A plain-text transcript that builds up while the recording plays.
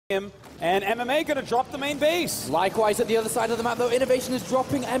him, and MMA going to drop the main base. Likewise, at the other side of the map, though, Innovation is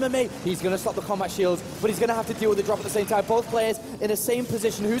dropping MMA. He's going to stop the combat shields, but he's going to have to deal with the drop at the same time. Both players in the same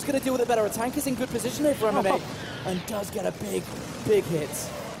position. Who's going to deal with it better? A tank is in good position here for MMA, and does get a big hit.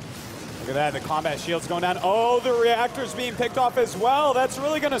 Look at that, the combat shield's going down. Oh, the reactor's being picked off as well. That's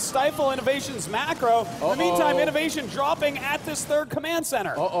really going to stifle Innovation's macro. In the meantime, Innovation dropping at this third command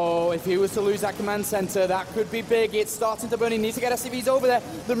center. If he was to lose that command center, that could be big. It's starting to burn. He needs to get SCVs over there.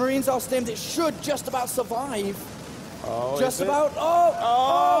 The Marines are stimmed. It should just about survive. Just about. No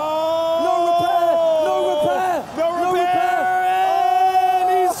repair!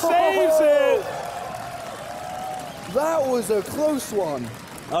 And he saves it! That was a close one.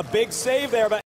 A big save there, but